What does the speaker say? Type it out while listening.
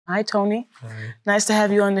Hi, Toni. Hi. Nice to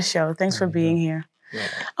have you on the show. Thanks for being here. Yeah.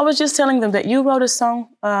 I was just telling them that you wrote a song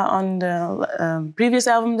on the previous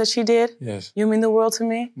album that she did. Yes. You Mean the World to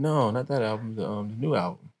Me? No, not that album. The new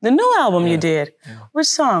album. The new album Yeah. you did? Yeah. Which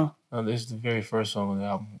song? This is the very first song on the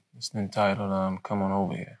album. It's entitled Come On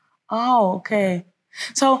Over Here. Oh, okay.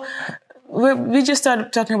 So we just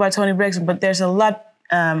started talking about Toni Braxton, but there's a lot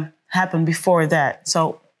happened before that.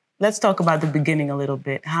 So let's talk about the beginning a little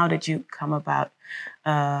bit. How did you come about?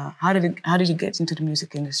 How did you get into the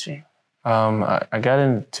music industry? I got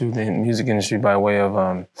into the music industry by way of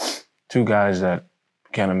two guys that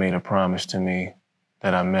kind of made a promise to me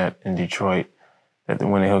that I met in Detroit, that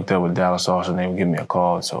when they hooked up with Dallas Austin, they would give me a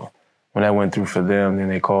call. So when that went through for them, then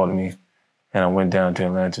they called me, and I went down to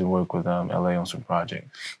Atlanta to work with LA on some projects.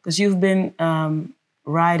 Because you've been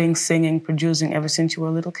writing, singing, producing ever since you were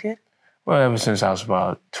a little kid? Well, ever since I was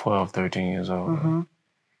about 12, 13 years old. Mm-hmm.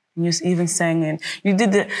 You even sang in, you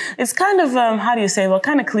did it's kind of, how do you say, well,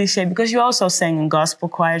 kind of cliche, because you also sang in gospel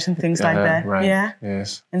choirs and things like that. Right. Yeah?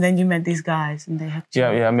 Yes. And then you met these guys and they have...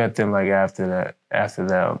 Yeah, I met them like after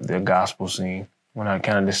the gospel scene. When I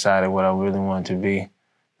kind of decided what I really wanted to be,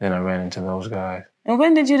 then I ran into those guys. And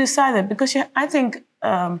when did you decide that? Because I think,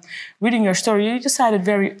 reading your story, you decided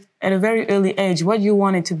at a very early age what you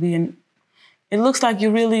wanted to be. And it looks like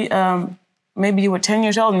you really, maybe you were 10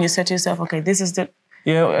 years old and you said to yourself, okay, this is the...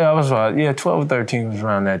 Yeah, I was 12 or 13 was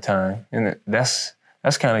around that time. And that's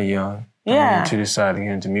kind of young. Yeah. To decide to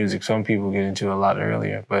get into music. Some people get into it a lot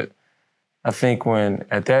earlier. But I think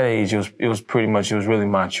at that age, it was really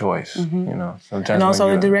my choice. Mm-hmm. You know, sometimes. And also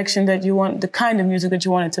the direction that you want, the kind of music that you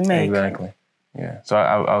wanted to make. Exactly. Yeah. So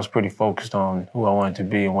I was pretty focused on who I wanted to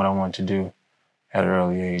be and what I wanted to do at an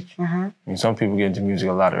early age. Mm-hmm. I mean, some people get into music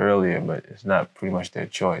a lot earlier, but it's not pretty much their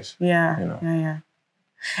choice. Yeah. You know? Yeah.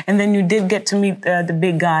 And then you did get to meet the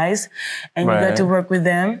big guys, and you got to work with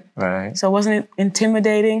them. Right. So wasn't it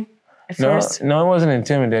intimidating at first? No, it wasn't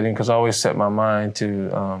intimidating because I always set my mind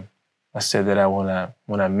to. I said that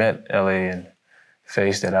when I met LA and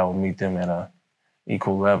LaFace, that I would meet them at a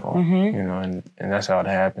equal level. Mm-hmm. You know, and that's how it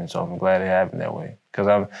happened. So I'm glad it happened that way because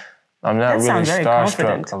I'm not that really starstruck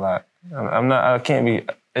confident. a lot. I'm not. I can't be.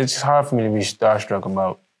 It's hard for me to be starstruck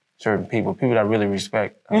about certain people. People that I really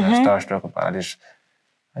respect. I'm not starstruck about.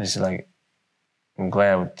 I just like, I'm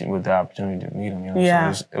glad with the opportunity to meet him, you know?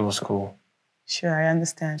 Yeah. So it was cool. Sure, I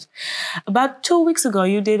understand. About 2 weeks ago,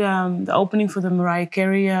 you did the opening for the Mariah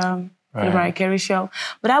Carey show.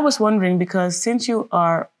 But I was wondering, because since you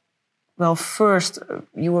are, well,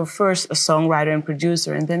 you were first a songwriter and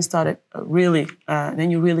producer, and then started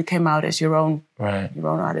then you really came out as your own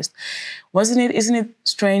artist. Isn't it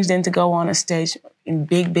strange then to go on a stage in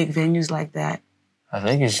big venues like that? I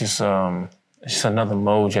think it's just another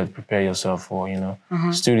mode you have to prepare yourself for, you know.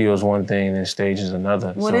 Studio is one thing, and stage is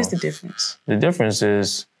another. What is the difference? The difference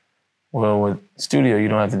is, well, with studio, you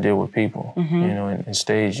don't have to deal with people. You know, in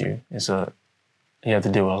stage, you have to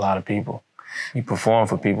deal with a lot of people. You perform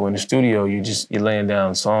for people. In the studio, you're laying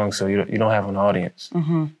down songs, so you don't have an audience.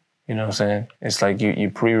 You know what I'm saying? It's like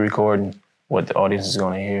you pre-recording what the audience is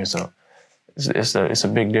going to hear, so it's a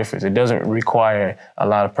big difference. It doesn't require a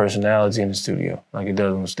lot of personality in the studio like it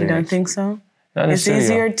does on stage. You don't think so? It's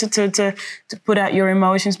easier to put out your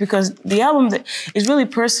emotions because the album is really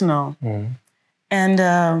personal. And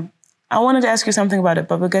I wanted to ask you something about it,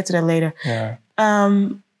 but we'll get to that later. Yeah.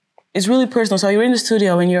 It's really personal. So you're in the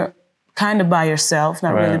studio and you're kind of by yourself,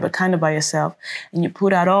 not really, but kind of by yourself. And you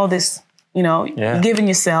put out all this, you know, giving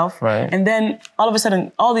yourself. Right. And then all of a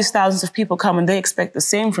sudden, all these thousands of people come and they expect the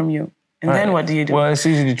same from you. And then what do you do? Well, it's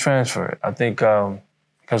easy to transfer it. I think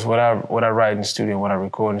because what I write in the studio and what I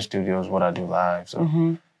record in the studio is what I do live.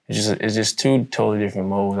 So it's just two totally different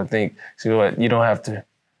modes. I think you don't have to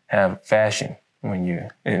have fashion when you're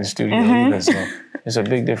in the studio either. So it's a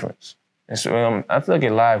big difference. I feel like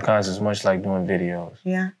at live concerts is much like doing videos.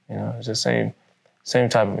 Yeah. You know, it's the same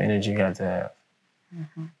type of energy you have to have.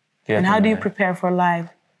 And how do you prepare for a live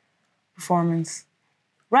performance?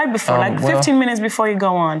 Right before, 15 minutes before you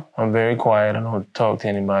go on. I'm very quiet. I don't talk to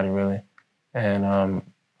anybody, really. And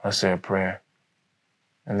I say a prayer.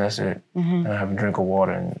 And that's it. And I have a drink of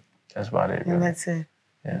water, and that's about it, really. And that's it.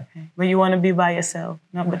 Yeah. Okay. But you want to be by yourself,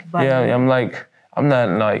 not by I'm not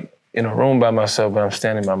like in a room by myself, but I'm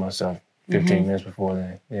standing by myself 15 minutes before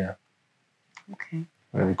then. Yeah. Okay.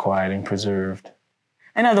 Really quiet and preserved.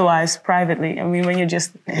 And otherwise, privately, I mean, when you're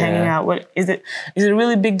just hanging out, what is it a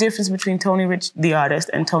really big difference between Toni Rich, the artist,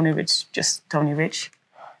 and Toni Rich, just Toni Rich?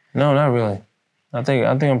 No, not really. I think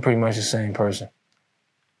I'm pretty much the same person.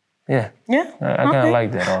 Yeah. Yeah? I kind of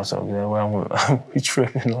like that also. You know, I'm be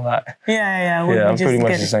tripping a lot. Yeah. Yeah, I'm pretty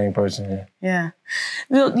much the same person. Yeah. Yeah.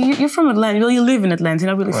 Well, you're from Atlanta. Well, you live in Atlanta.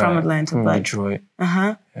 You're not really from Atlanta, from but Detroit.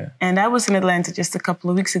 Yeah. And I was in Atlanta just a couple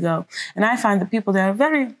of weeks ago, and I find the people there are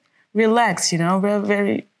very relaxed. You know,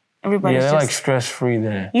 very everybody's they're just like stress-free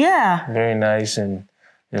there. Yeah. Very nice, and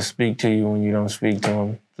they'll speak to you when you don't speak to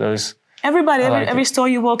them. So it's everybody. Every store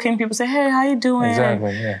you walk in, people say, "Hey, how you doing?"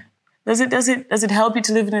 Exactly. Yeah. Does it help you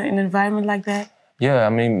to live in an environment like that? Yeah, I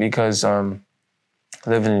mean, because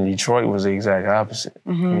living in Detroit was the exact opposite.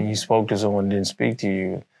 I mean, you spoke to someone and didn't speak to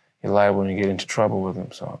you, you're liable to get into trouble with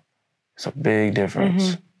them. So it's a big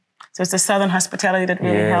difference. So it's the Southern hospitality that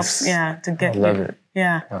really helps, to get. I love it.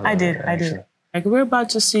 Yeah, I did. Like, we're about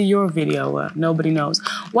to see your video, Nobody Knows.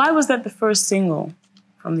 Why was that the first single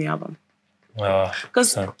from the album?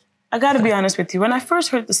 Because I got to be honest with you. When I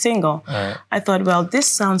first heard the single, I thought, well, this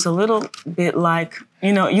sounds a little bit like,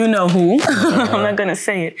 you know who. I'm not going to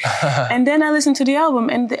say it. And then I listened to the album,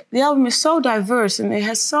 and the album is so diverse, and it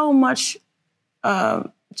has so much,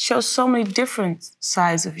 shows so many different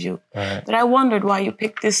sides of you, that I wondered why you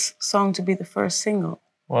picked this song to be the first single.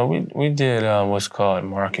 Well, we did what's called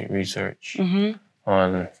market research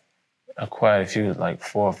on quite a few, like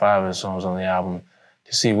 4 or 5 of the songs on the album,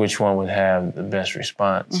 to see which one would have the best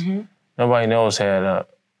response. Nobody Knows had a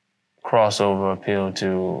crossover appeal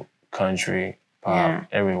to country, pop,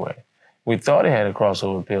 everywhere. We thought it had a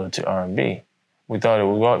crossover appeal to R&B. We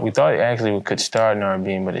thought it actually could start in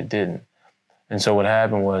R&B, but it didn't. And so what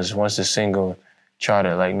happened was, once the single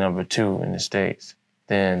charted like #2 in the States,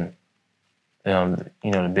 then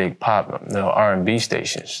the big pop, the R&B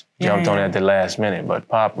stations jumped on it at the last minute, but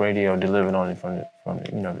pop radio delivered on it from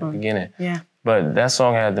the beginning. But that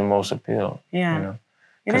song had the most appeal.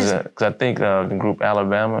 Because I think the group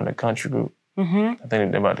Alabama, the country group, I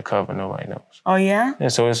think they're about to cover Nobody Knows. Oh yeah. Yeah.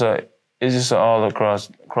 So it's just an all across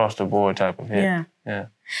the board type of hit. Yeah.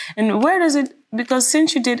 And where does it? Because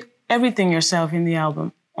since you did everything yourself on the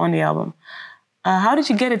album, how did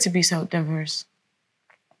you get it to be so diverse?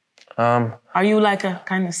 Are you like a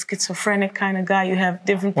kind of schizophrenic kind of guy? You have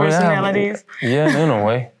different personalities? Yeah, in a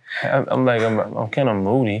way. I'm kind of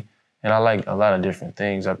moody, and I like a lot of different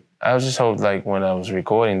things. I just hoped, like, when I was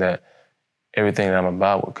recording, that everything that I'm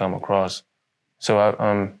about would come across. So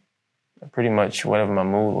pretty much whatever my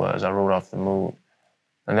mood was, I wrote off the mood.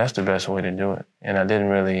 And that's the best way to do it. And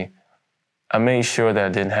I made sure that I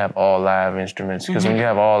didn't have all live instruments, because when you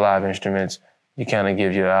have all live instruments, you kind of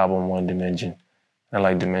give your album one dimension. I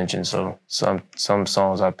like dimensions, so some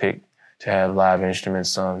songs I picked to have live instruments,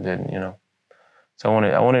 some didn't, So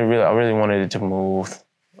I really wanted it to move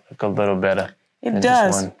like a little better. It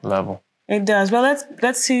does. Just one level. It does. Well,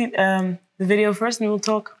 let's see the video first, and we'll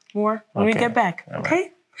talk more when we get back. All okay?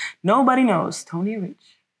 Right. Nobody Knows, Toni Braxton.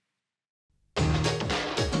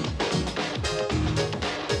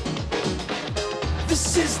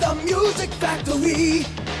 This is the Music Factory.